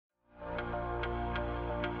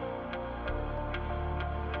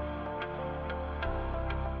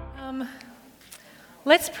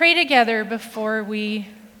Let's pray together before we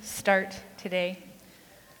start today.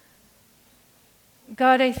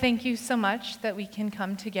 God, I thank you so much that we can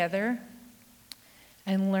come together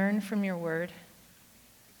and learn from your word.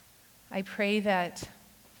 I pray that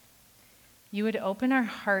you would open our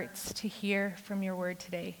hearts to hear from your word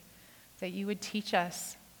today, that you would teach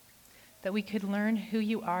us, that we could learn who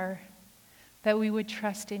you are, that we would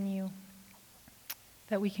trust in you,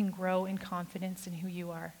 that we can grow in confidence in who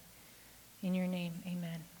you are. In your name,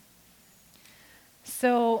 amen.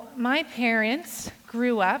 So my parents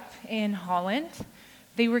grew up in Holland.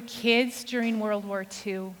 They were kids during World War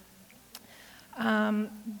II.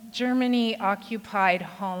 Germany occupied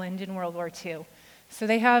Holland in World War II. So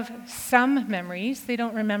they have some memories. They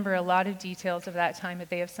don't remember a lot of details of that time, but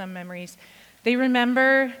they have some memories. They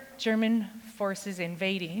remember German forces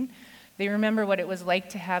invading. They remember what it was like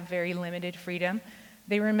to have very limited freedom.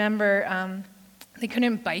 They remember they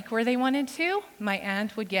couldn't bike where they wanted to. My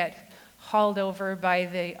aunt would get hauled over by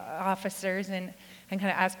the officers and kind of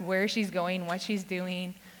ask where she's going, what she's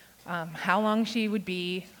doing, how long she would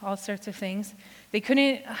be, all sorts of things. They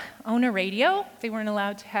couldn't own a radio. They weren't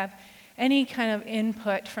allowed to have any kind of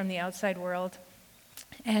input from the outside world.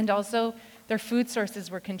 And also, their food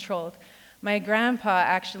sources were controlled. My grandpa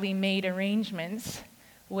actually made arrangements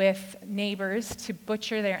with neighbors to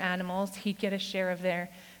butcher their animals. He'd get a share of their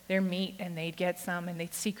meat, and they'd get some, and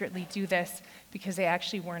they'd secretly do this because they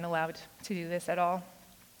actually weren't allowed to do this at all.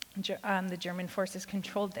 The German forces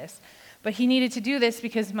controlled this. But he needed to do this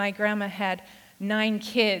because my grandma had 9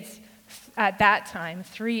 kids at that time,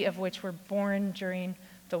 3 of which were born during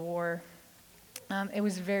the war. It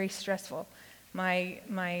was very stressful.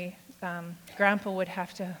 My grandpa would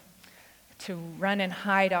have to run and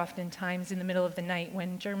hide oftentimes in the middle of the night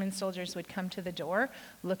when German soldiers would come to the door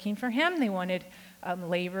looking for him. They wanted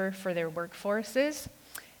labor for their workforces.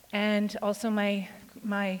 And also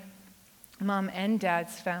my mom and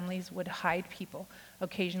dad's families would hide people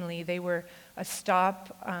occasionally. They were a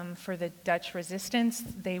stop for the Dutch resistance.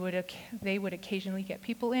 They would occasionally get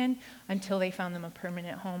people in until they found them a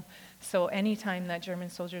permanent home. So anytime that German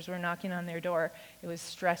soldiers were knocking on their door, it was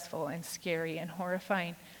stressful and scary and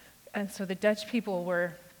horrifying. And so the Dutch people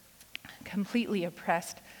were completely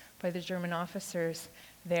oppressed by the German officers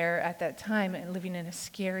there at that time and living in a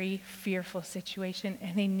scary, fearful situation,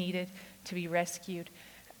 and they needed to be rescued.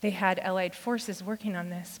 They had Allied forces working on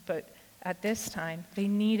this, but at this time, they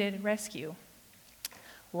needed rescue.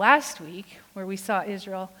 Last week, where we saw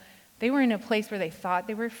Israel, they were in a place where they thought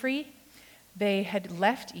they were free. They had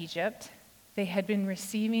left Egypt. They had been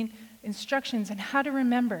receiving instructions on how to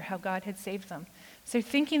remember how God had saved them. So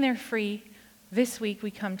thinking they're free, this week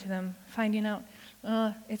we come to them finding out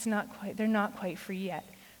they're not quite free yet.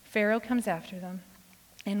 Pharaoh comes after them,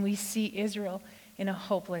 and we see Israel in a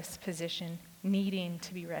hopeless position, needing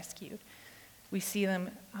to be rescued. We see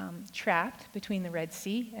them trapped between the Red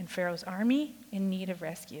Sea and Pharaoh's army in need of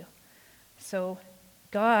rescue. So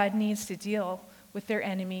God needs to deal with their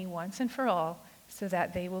enemy once and for all so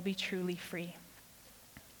that they will be truly free.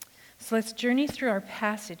 So let's journey through our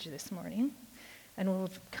passage this morning, and we'll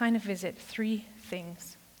kind of visit 3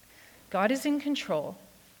 things. God is in control,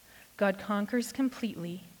 God conquers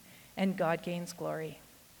completely, and God gains glory.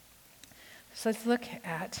 So let's look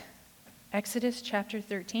at Exodus chapter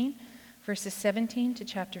 13, verses 17 to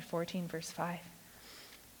chapter 14, verse 5.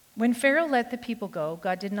 When Pharaoh let the people go,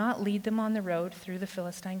 God did not lead them on the road through the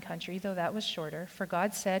Philistine country, though that was shorter, for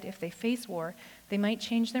God said if they face war, they might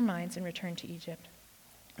change their minds and return to Egypt.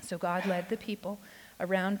 So God led the people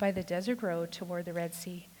around by the desert road toward the Red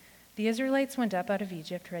Sea. The Israelites went up out of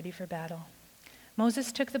Egypt ready for battle.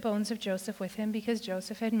 Moses took the bones of Joseph with him because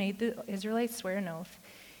Joseph had made the Israelites swear an oath.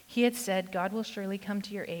 He had said, God will surely come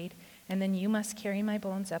to your aid, and then you must carry my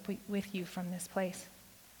bones up with you from this place.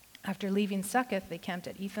 After leaving Succoth, they camped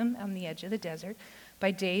at Etham on the edge of the desert.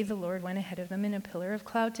 By day, the Lord went ahead of them in a pillar of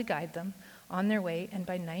cloud to guide them on their way, and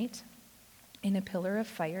by night, in a pillar of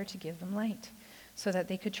fire to give them light, so that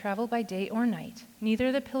they could travel by day or night.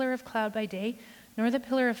 Neither the pillar of cloud by day nor the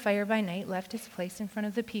pillar of fire by night left its place in front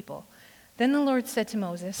of the people. Then the Lord said to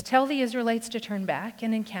Moses, tell the Israelites to turn back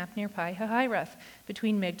and encamp near Pi-hahiroth,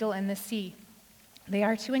 between Migdol and the sea. They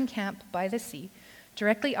are to encamp by the sea,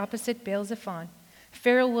 directly opposite Baal-zephon.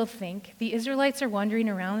 Pharaoh will think, the Israelites are wandering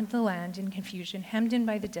around the land in confusion, hemmed in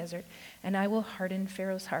by the desert, and I will harden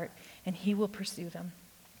Pharaoh's heart, and he will pursue them.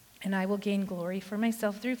 And I will gain glory for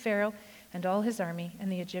myself through Pharaoh and all his army,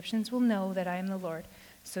 and the Egyptians will know that I am the Lord.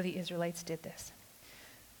 So the Israelites did this.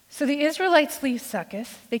 So the Israelites leave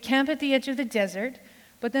Succoth. They camp at the edge of the desert,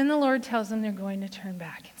 but then the Lord tells them they're going to turn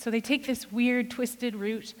back. So they take this weird, twisted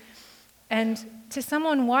route, And to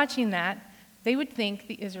someone watching that, they would think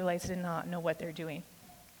the Israelites did not know what they're doing.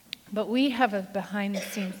 But we have a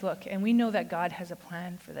behind-the-scenes look, and we know that God has a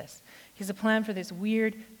plan for this. He has a plan for this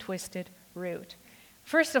weird, twisted route.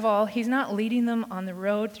 First of all, he's not leading them on the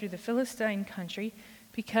road through the Philistine country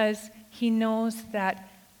because he knows that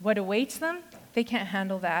what awaits them, they can't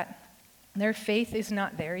handle that. Their faith is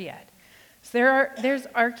not there yet. So there's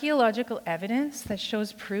archaeological evidence that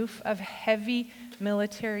shows proof of heavy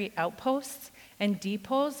military outposts and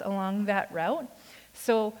depots along that route.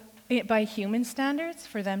 So by human standards,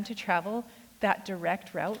 for them to travel that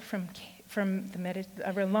direct route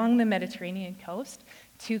along the Mediterranean coast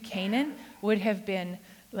to Canaan would have been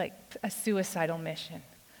like a suicidal mission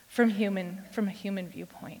from a human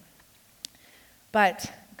viewpoint.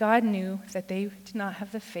 But God knew that they did not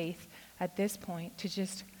have the faith at this point to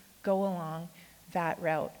just go along that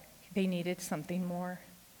route. They needed something more.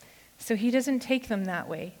 So he doesn't take them that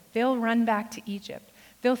way. They'll run back to Egypt.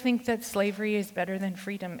 They'll think that slavery is better than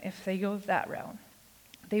freedom if they go that route.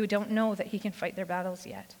 They don't know that he can fight their battles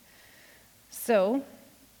yet. So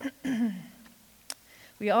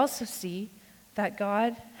we also see that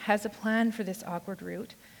God has a plan for this awkward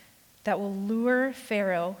route that will lure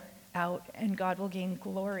Pharaoh out, and God will gain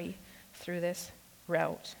glory through this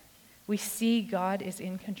route. We see God is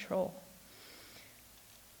in control.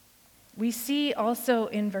 We see also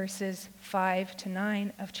in verses 5 to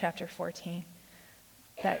 9 of chapter 14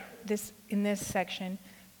 that in this section,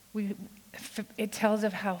 it tells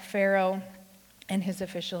of how Pharaoh and his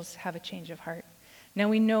officials have a change of heart. Now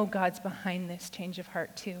we know God's behind this change of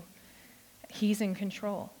heart too. He's in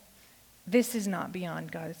control. This is not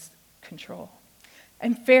beyond God's control.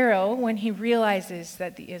 And Pharaoh, when he realizes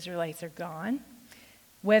that the Israelites are gone,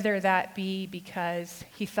 whether that be because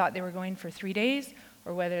he thought they were going for 3 days,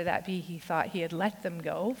 or whether that be he thought he had let them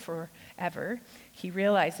go forever, he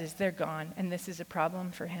realizes they're gone, and this is a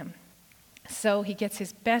problem for him. So he gets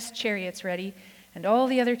his best chariots ready, and all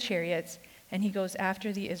the other chariots, and he goes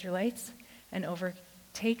after the Israelites and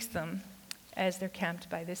overtakes them as they're camped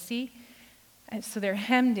by the sea. And so they're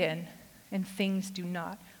hemmed in, and things do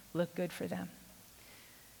not look good for them.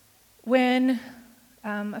 When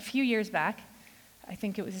a few years back, I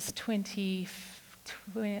think it was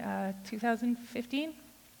 2015,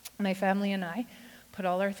 my family and I put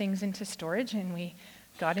all our things into storage, and we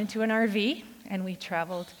got into an RV, and we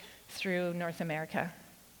traveled through North America.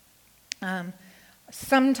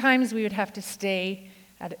 Sometimes we would have to stay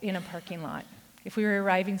in a parking lot. If we were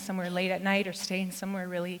arriving somewhere late at night or staying somewhere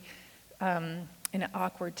really in an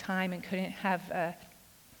awkward time and couldn't have a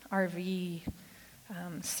RV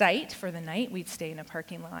site for the night, we'd stay in a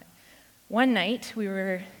parking lot. One night, we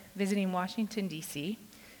were visiting Washington, D.C.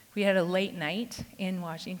 We had a late night in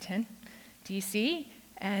Washington, D.C.,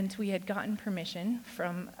 and we had gotten permission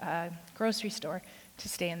from a grocery store to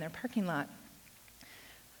stay in their parking lot.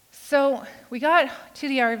 So we got to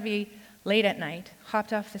the RV late at night,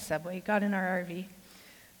 hopped off the subway, got in our RV,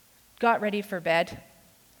 got ready for bed,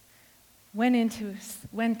 went to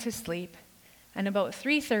sleep, and about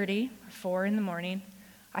 3:30 or 4 in the morning,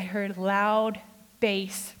 I heard loud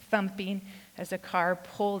bass thumping as a car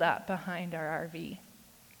pulled up behind our RV.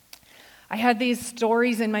 I had these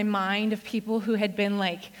stories in my mind of people who had been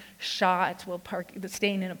shot while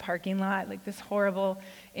staying in a parking lot, this horrible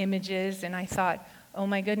images, and I thought, oh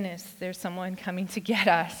my goodness, there's someone coming to get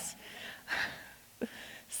us.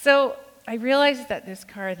 So I realized that this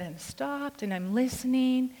car then stopped, and I'm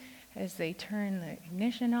listening as they turn the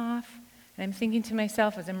ignition off. And I'm thinking to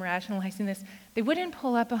myself as I'm rationalizing this, they wouldn't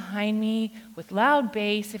pull up behind me with loud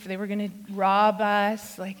bass if they were going to rob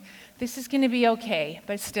us. This is going to be okay.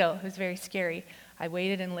 But still, it was very scary. I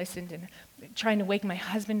waited and listened and trying to wake my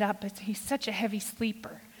husband up, but he's such a heavy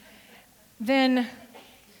sleeper. Then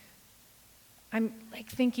I'm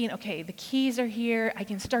thinking, okay, the keys are here. I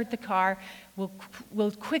can start the car.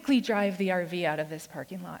 We'll quickly drive the RV out of this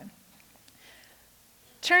parking lot.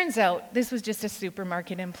 Turns out this was just a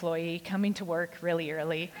supermarket employee coming to work really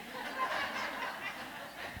early.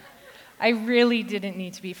 I really didn't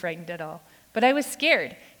need to be frightened at all. But I was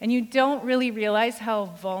scared, and you don't really realize how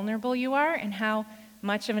vulnerable you are and how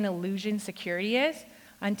much of an illusion security is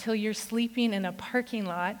until you're sleeping in a parking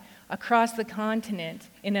lot across the continent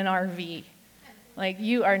in an RV.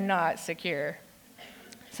 You are not secure.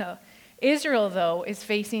 So Israel, though, is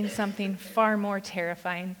facing something far more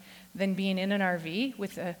terrifying than being in an RV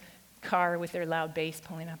with a car with their loud bass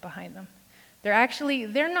pulling up behind them.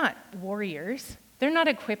 They're not warriors. They're not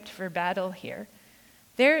equipped for battle here.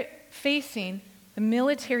 They're facing the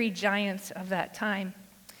military giants of that time.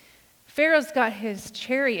 Pharaoh's got his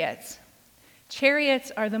chariots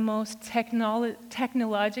Chariots are the most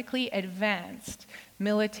technologically advanced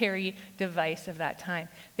military device of that time.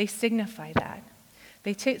 They signify that.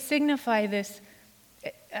 They signify this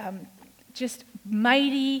just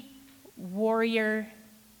mighty warrior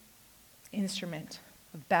instrument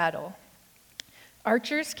of battle.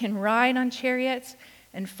 Archers can ride on chariots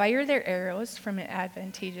and fire their arrows from an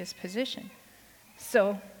advantageous position.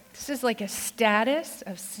 So this is like a status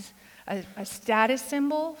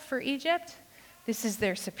symbol for Egypt. This is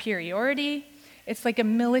their superiority. It's like a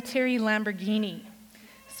military Lamborghini.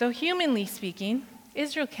 So humanly speaking,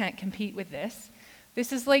 Israel can't compete with this.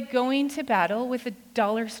 This is like going to battle with a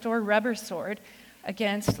dollar store rubber sword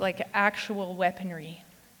against like actual weaponry.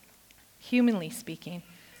 Humanly speaking,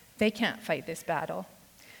 they can't fight this battle.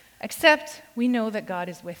 Except we know that God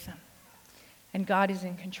is with them. And God is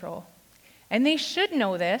in control. And they should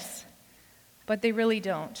know this, but they really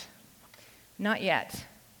don't. Not yet.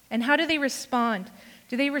 And how do they respond?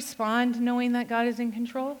 Do they respond knowing that God is in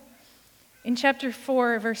control? In chapter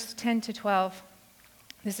 4, verse 10 to 12,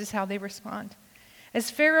 this is how they respond.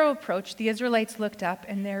 As Pharaoh approached, the Israelites looked up,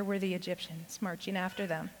 and there were the Egyptians marching after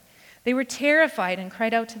them. They were terrified and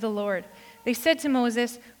cried out to the Lord. They said to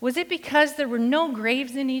Moses, "Was it because there were no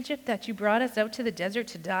graves in Egypt that you brought us out to the desert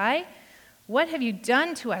to die? What have you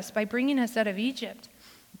done to us by bringing us out of Egypt?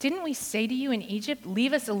 Didn't we say to you in Egypt,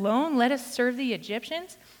 'Leave us alone, let us serve the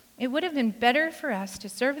Egyptians'? It would have been better for us to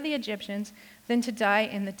serve the Egyptians than to die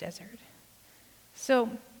in the desert."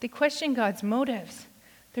 So they question God's motives.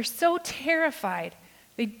 They're so terrified,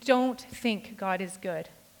 they don't think God is good.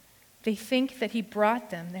 They think that he brought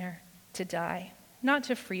them there to die, not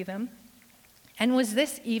to free them. And was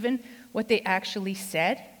this even what they actually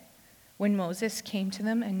said when Moses came to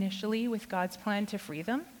them initially with God's plan to free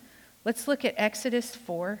them? Let's look at Exodus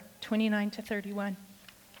 4:29 to 31.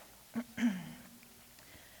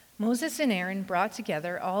 Moses and Aaron brought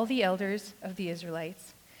together all the elders of the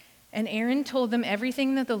Israelites, and Aaron told them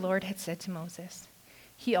everything that the Lord had said to Moses.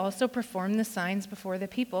 He also performed the signs before the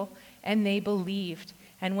people, and they believed.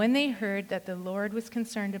 And when they heard that the Lord was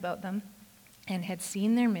concerned about them and had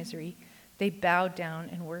seen their misery, they bowed down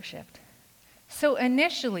and worshiped. So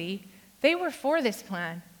initially, they were for this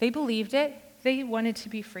plan. They believed it. They wanted to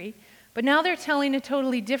be free. But now they're telling a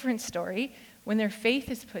totally different story when their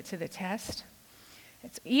faith is put to the test.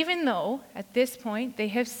 Even though, at this point, they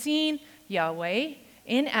have seen Yahweh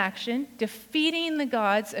in action, defeating the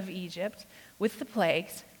gods of Egypt with the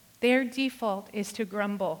plagues, their default is to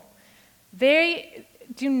grumble. They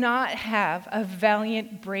do not have a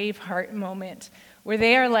valiant, brave heart moment where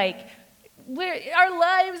they are like, our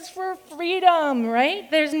lives for freedom, right?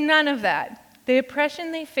 There's none of that. The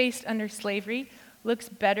oppression they faced under slavery looks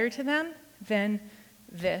better to them than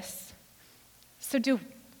this. So do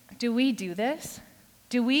we do this?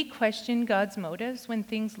 Do we question God's motives when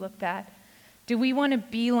things look bad? Do we want to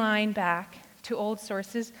beeline back to old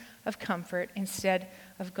sources of comfort instead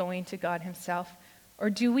of going to God himself? Or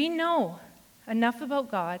do we know enough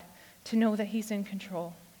about God to know that he's in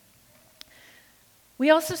control? We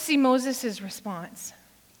also see Moses' response.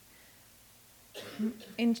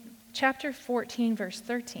 In chapter 14, verse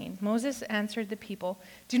 13, Moses answered the people,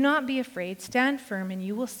 "Do not be afraid, stand firm, and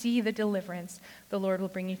you will see the deliverance the Lord will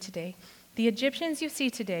bring you today. The Egyptians you see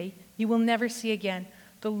today, you will never see again.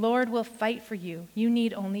 The Lord will fight for you. You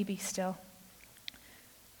need only be still."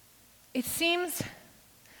 It seems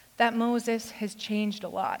that Moses has changed a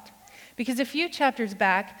lot, because a few chapters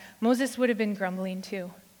back, Moses would have been grumbling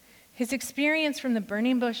too. His experience from the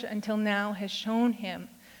burning bush until now has shown him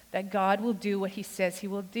that God will do what he says he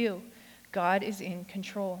will do. God is in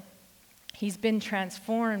control. He's been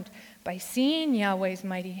transformed by seeing Yahweh's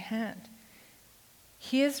mighty hand.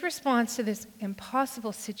 His response to this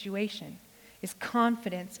impossible situation is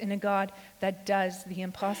confidence in a God that does the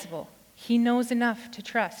impossible. He knows enough to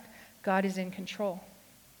trust God is in control.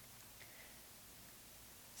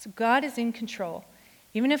 So God is in control.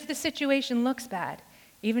 Even if the situation looks bad,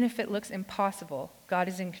 even if it looks impossible, God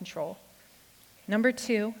is in control. Number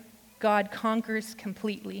 2, God conquers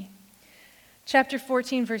completely. Chapter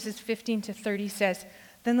 14, verses 15 to 30 says,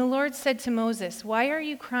 "Then the Lord said to Moses, 'Why are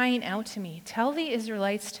you crying out to me? Tell the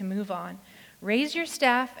Israelites to move on. Raise your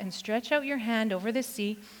staff and stretch out your hand over the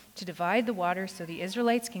sea to divide the water so the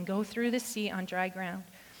Israelites can go through the sea on dry ground.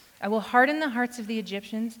 I will harden the hearts of the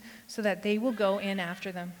Egyptians so that they will go in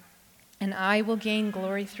after them. And I will gain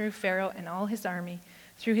glory through Pharaoh and all his army,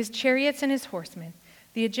 through his chariots and his horsemen.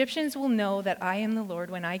 The Egyptians will know that I am the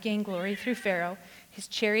Lord when I gain glory through Pharaoh, his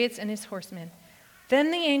chariots and his horsemen.'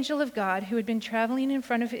 Then the angel of God, who had been traveling in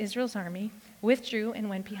front of Israel's army, withdrew and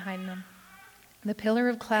went behind them. The pillar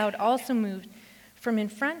of cloud also moved from in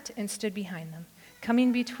front and stood behind them,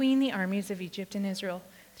 coming between the armies of Egypt and Israel.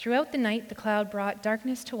 Throughout the night, the cloud brought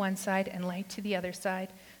darkness to one side and light to the other side,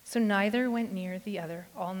 so neither went near the other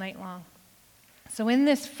all night long. So in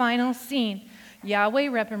this final scene, Yahweh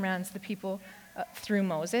reprimands the people through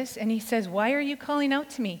Moses, and he says, "Why are you calling out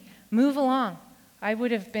to me? Move along." I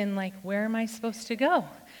would have been like, where am I supposed to go?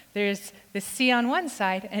 There's the sea on one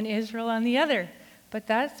side and Israel on the other. But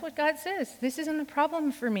that's what God says. This isn't a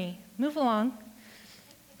problem for me. Move along.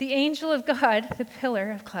 The angel of God, the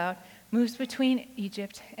pillar of cloud, moves between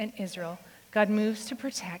Egypt and Israel. God moves to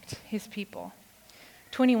protect his people.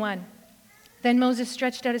 21. Then Moses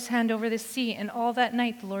stretched out his hand over the sea, and all that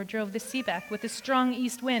night the Lord drove the sea back with a strong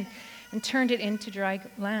east wind and turned it into dry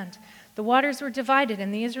land. The waters were divided,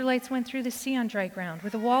 and the Israelites went through the sea on dry ground,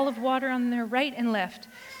 with a wall of water on their right and left.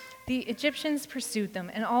 The Egyptians pursued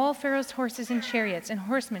them, and all Pharaoh's horses and chariots and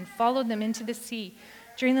horsemen followed them into the sea.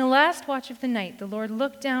 During the last watch of the night, the Lord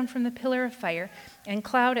looked down from the pillar of fire and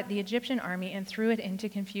cloud at the Egyptian army and threw it into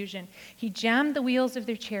confusion. He jammed the wheels of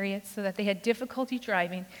their chariots so that they had difficulty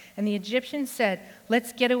driving, and the Egyptians said,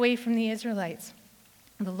 "Let's get away from the Israelites.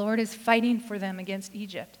 The Lord is fighting for them against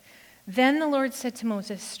Egypt." Then the Lord said to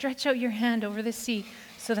Moses, "Stretch out your hand over the sea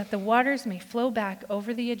so that the waters may flow back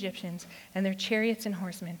over the Egyptians and their chariots and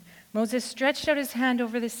horsemen." Moses stretched out his hand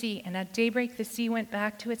over the sea, and at daybreak the sea went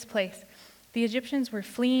back to its place. The Egyptians were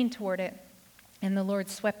fleeing toward it, and the Lord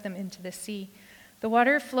swept them into the sea. The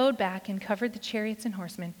water flowed back and covered the chariots and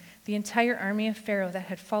horsemen, the entire army of Pharaoh that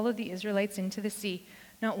had followed the Israelites into the sea.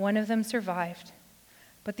 Not one of them survived.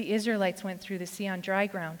 But the Israelites went through the sea on dry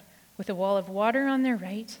ground, with a wall of water on their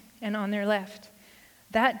right and on their left.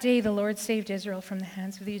 That day the Lord saved Israel from the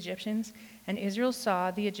hands of the Egyptians, and Israel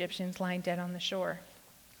saw the Egyptians lying dead on the shore.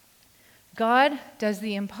 God does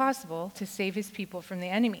the impossible to save his people from the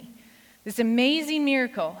enemy. This amazing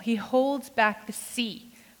miracle, he holds back the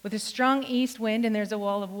sea with a strong east wind, and there's a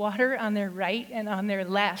wall of water on their right and on their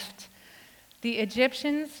left. The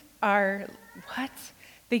Egyptians are, what?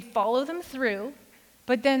 They follow them through,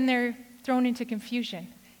 but then they're thrown into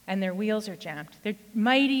confusion, and their wheels are jammed. Their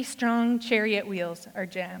mighty, strong chariot wheels are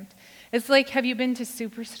jammed. It's like, have you been to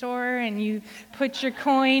Superstore and you put your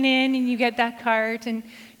coin in and you get that cart, and,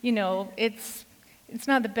 you know, it's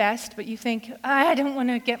not the best, but you think, I don't want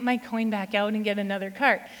to get my coin back out and get another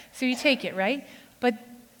cart. So you take it, right? But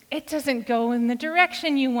it doesn't go in the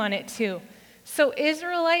direction you want it to. So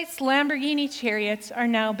Israelites' Lamborghini chariots are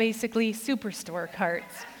now basically Superstore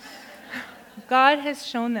carts. God has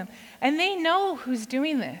shown them. And they know who's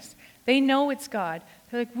doing this. They know it's God.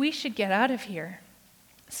 They're like, we should get out of here.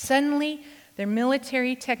 Suddenly, their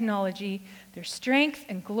military technology, their strength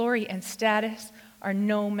and glory and status are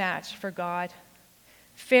no match for God.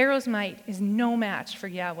 Pharaoh's might is no match for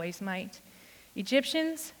Yahweh's might.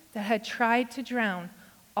 Egyptians that had tried to drown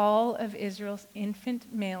all of Israel's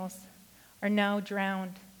infant males are now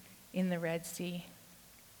drowned in the Red Sea.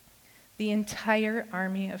 The entire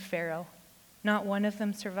army of Pharaoh, not one of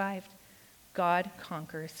them survived. God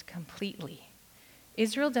conquers completely.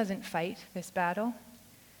 Israel doesn't fight this battle.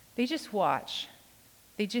 They just watch.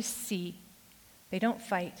 They just see. They don't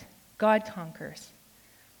fight. God conquers.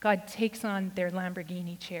 God takes on their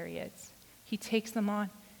Lamborghini chariots. He takes them on,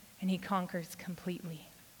 and he conquers completely.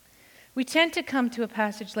 We tend to come to a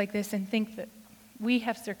passage like this and think that we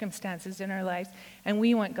have circumstances in our lives, and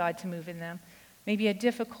we want God to move in them. Maybe a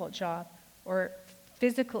difficult job, or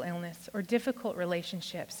physical illness, or difficult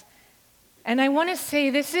relationships. And I want to say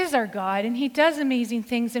this is our God, and he does amazing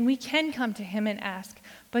things, and we can come to him and ask.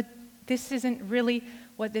 But this isn't really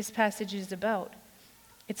what this passage is about.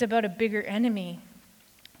 It's about a bigger enemy,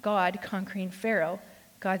 God conquering Pharaoh,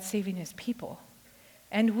 God saving his people.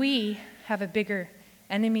 And we have a bigger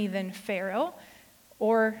enemy than Pharaoh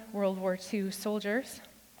or World War II soldiers.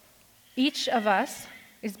 Each of us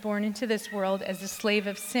is born into this world as a slave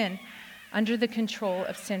of sin, under the control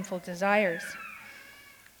of sinful desires.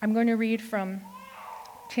 I'm going to read from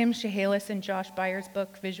Tim Chehalis and Josh Byer's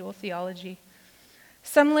book, Visual Theology.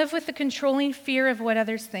 Some live with the controlling fear of what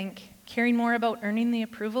others think, caring more about earning the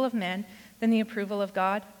approval of men than the approval of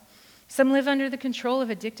God. Some live under the control of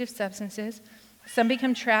addictive substances. Some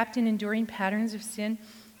become trapped in enduring patterns of sin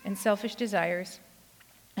and selfish desires.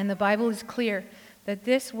 And the Bible is clear that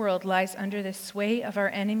this world lies under the sway of our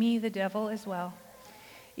enemy, the devil, as well.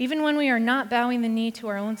 Even when we are not bowing the knee to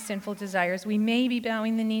our own sinful desires, we may be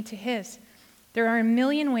bowing the knee to his. There are a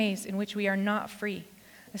million ways in which we are not free,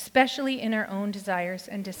 especially in our own desires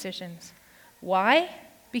and decisions. Why?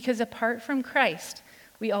 Because apart from Christ,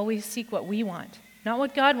 we always seek what we want, not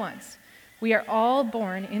what God wants. We are all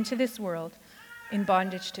born into this world in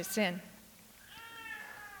bondage to sin.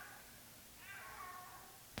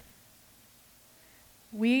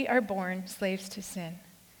 We are born slaves to sin.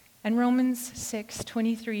 And Romans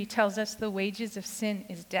 6:23 tells us the wages of sin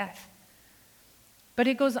is death. But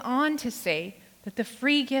it goes on to say that the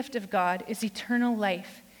free gift of God is eternal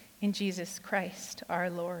life in Jesus Christ, our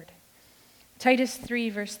Lord. Titus 3,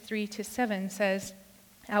 verse 3-7 says,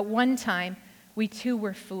 "At one time, we too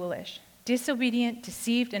were foolish, disobedient,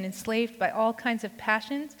 deceived, and enslaved by all kinds of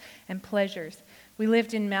passions and pleasures. We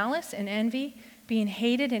lived in malice and envy, being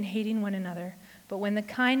hated and hating one another. But when the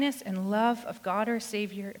kindness and love of God our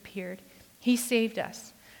Savior appeared, he saved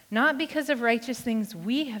us, not because of righteous things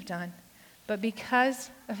we have done, but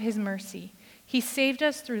because of his mercy. He saved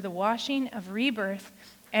us through the washing of rebirth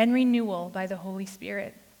and renewal by the Holy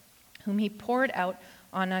Spirit, whom he poured out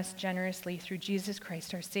on us generously through Jesus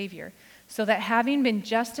Christ our Savior, so that having been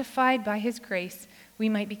justified by his grace, we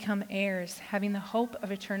might become heirs, having the hope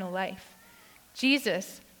of eternal life."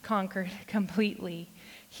 Jesus conquered completely.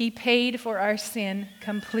 He paid for our sin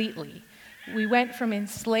completely. We went from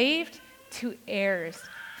enslaved to heirs,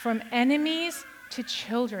 from enemies to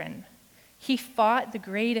children. He fought the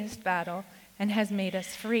greatest battle and has made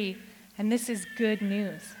us free, and this is good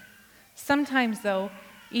news. Sometimes, though,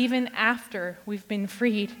 even after we've been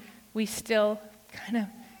freed, we still kind of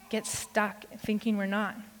get stuck thinking we're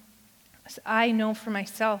not. So I know for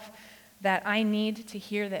myself that I need to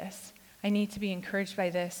hear this. I need to be encouraged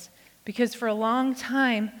by this, because for a long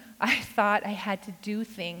time, I thought I had to do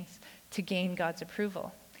things to gain God's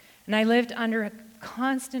approval. And I lived under a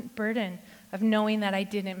constant burden of knowing that I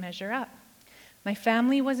didn't measure up. My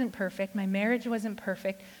family wasn't perfect, my marriage wasn't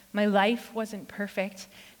perfect, my life wasn't perfect,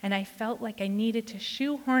 and I felt like I needed to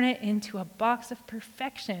shoehorn it into a box of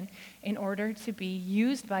perfection in order to be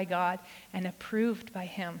used by God and approved by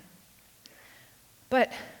him.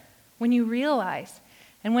 But when you realize,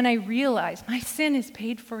 and when I realized my sin is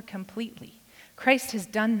paid for completely, Christ has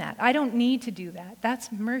done that. I don't need to do that.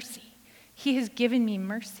 That's mercy. He has given me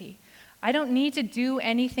mercy. I don't need to do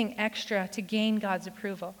anything extra to gain God's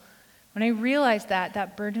approval. When I realized that,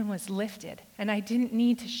 that burden was lifted, and I didn't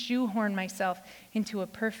need to shoehorn myself into a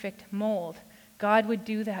perfect mold. God would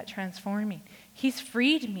do that transforming. He's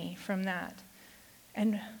freed me from that,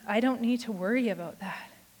 and I don't need to worry about that.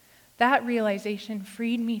 That realization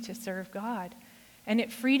freed me to serve God, and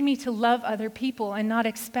it freed me to love other people and not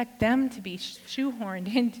expect them to be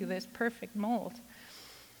shoehorned into this perfect mold.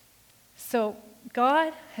 So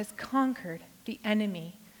God has conquered the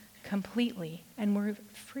enemy completely, and we're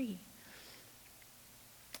free.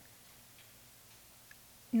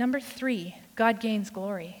 Number 3, God gains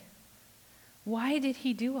glory. Why did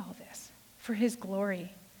he do all this? For his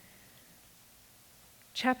glory.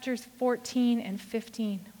 Chapters 14 and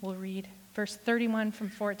 15, we'll read verse 31 from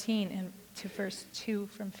 14 and to verse 2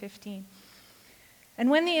 from 15. "And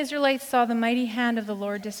when the Israelites saw the mighty hand of the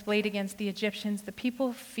Lord displayed against the Egyptians, the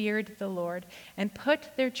people feared the Lord and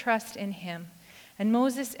put their trust in him, and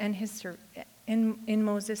Moses and in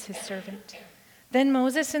Moses his servant. Then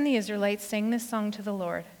Moses and the Israelites sang this song to the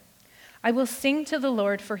Lord. I will sing to the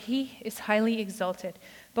Lord, for he is highly exalted.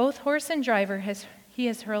 Both horse and driver he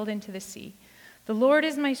has hurled into the sea. The Lord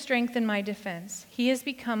is my strength and my defense. He has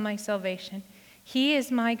become my salvation. He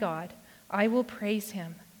is my God. I will praise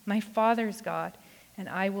him, my Father's God, and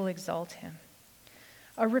I will exalt him."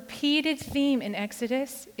 A repeated theme in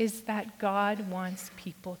Exodus is that God wants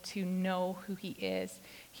people to know who he is.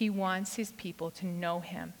 He wants his people to know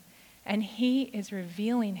him. And he is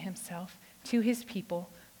revealing himself to his people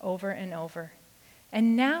over and over.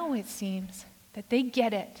 And now it seems that they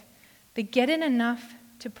get it. They get it enough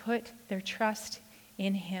to put their trust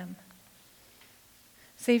in him.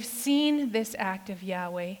 So they've seen this act of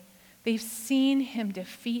Yahweh. They've seen him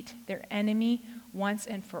defeat their enemy once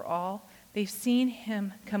and for all. They've seen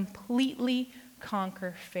him completely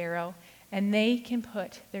conquer Pharaoh, and they can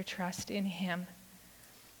put their trust in him.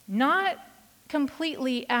 Not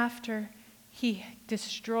completely after he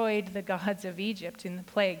destroyed the gods of Egypt in the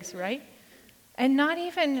plagues, right? And not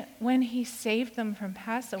even when he saved them from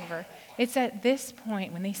Passover. It's at this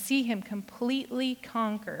point, when they see him completely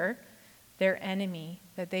conquer their enemy,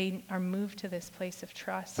 that they are moved to this place of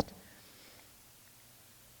trust.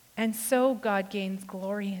 And so God gains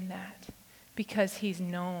glory in that, because he's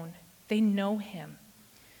known. They know him.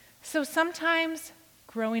 So sometimes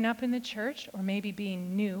growing up in the church, or maybe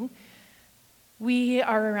being new, we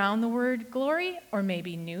are around the word glory, or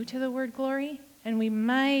maybe new to the word glory, and we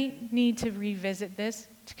might need to revisit this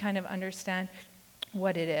to kind of understand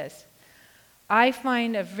what it is. I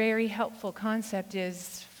find a very helpful concept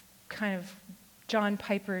is kind of John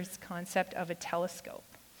Piper's concept of a telescope.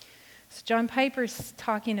 So John Piper's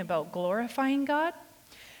talking about glorifying God,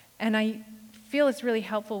 and I feel it's really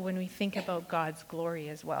helpful when we think about God's glory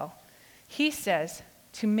as well. He says,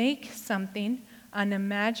 to make something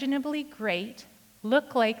unimaginably great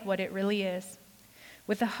look like what it really is.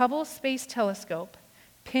 With the Hubble Space Telescope,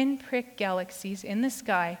 pinprick galaxies in the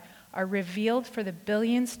sky are revealed for the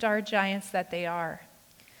billion star giants that they are.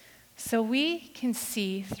 So we can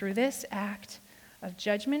see through this act of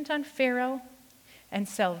judgment on Pharaoh and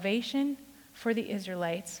salvation for the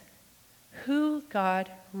Israelites who God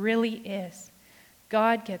really is.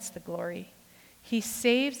 God gets the glory. He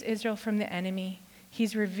saves Israel from the enemy.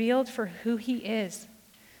 He's revealed for who he is.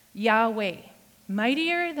 Yahweh,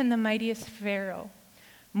 mightier than the mightiest Pharaoh,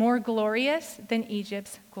 more glorious than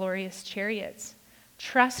Egypt's glorious chariots,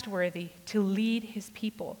 trustworthy to lead his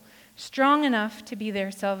people, strong enough to be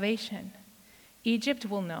their salvation. Egypt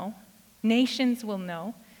will know, nations will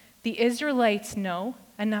know, the Israelites know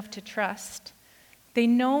enough to trust. They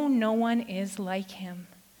know no one is like him.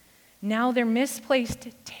 Now their misplaced,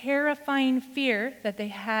 terrifying fear that they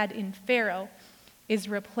had in Pharaoh is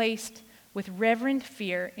replaced with reverent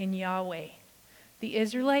fear in Yahweh. The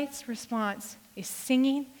Israelites' response is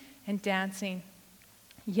singing and dancing.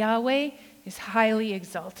 Yahweh is highly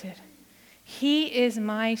exalted. He is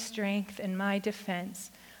my strength and my defense,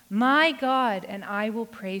 my God, and I will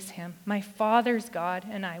praise him, my Father's God,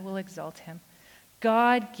 and I will exalt him.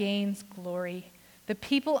 God gains glory. The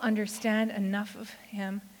people understand enough of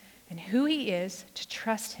him and who he is to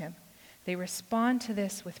trust him. They respond to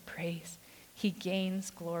this with praise. He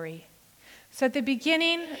gains glory. So at the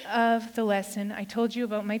beginning of the lesson, I told you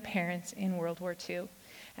about my parents in World War II.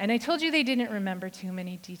 And I told you they didn't remember too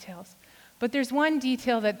many details. But there's one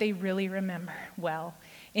detail that they really remember well.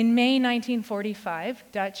 In May 1945,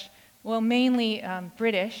 mainly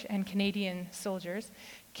British and Canadian soldiers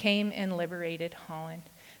came and liberated Holland.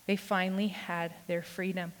 They finally had their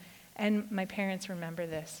freedom. And my parents remember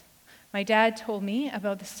this. My dad told me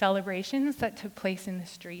about the celebrations that took place in the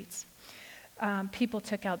streets. People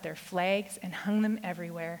took out their flags and hung them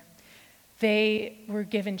everywhere. They were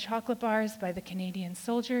given chocolate bars by the Canadian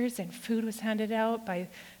soldiers, and food was handed out by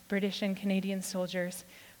British and Canadian soldiers.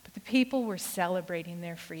 But the people were celebrating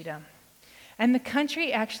their freedom. And the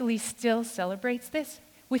country actually still celebrates this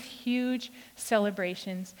with huge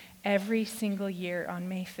celebrations every single year on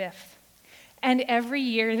May 5th. And every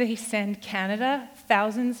year they send Canada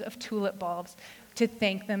thousands of tulip bulbs to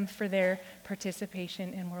thank them for their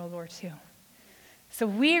participation in World War II. So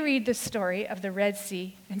we read the story of the Red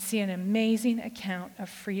Sea and see an amazing account of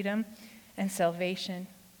freedom and salvation.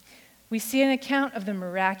 We see an account of the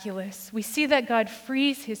miraculous. We see that God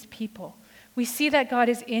frees his people. We see that God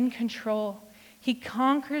is in control. He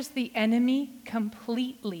conquers the enemy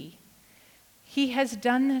completely. He has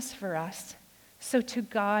done this for us, so to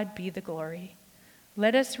God be the glory.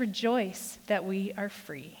 Let us rejoice that we are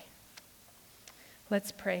free.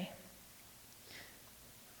 Let's pray.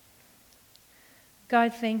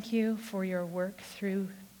 God, thank you for your work through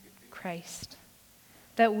Christ,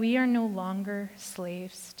 that we are no longer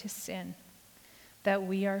slaves to sin, that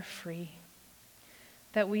we are free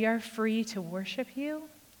to worship you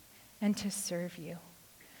and to serve you.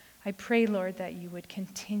 I pray, Lord, that you would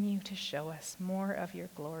continue to show us more of your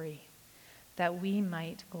glory, that we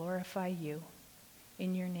might glorify you.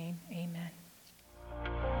 In your name, amen.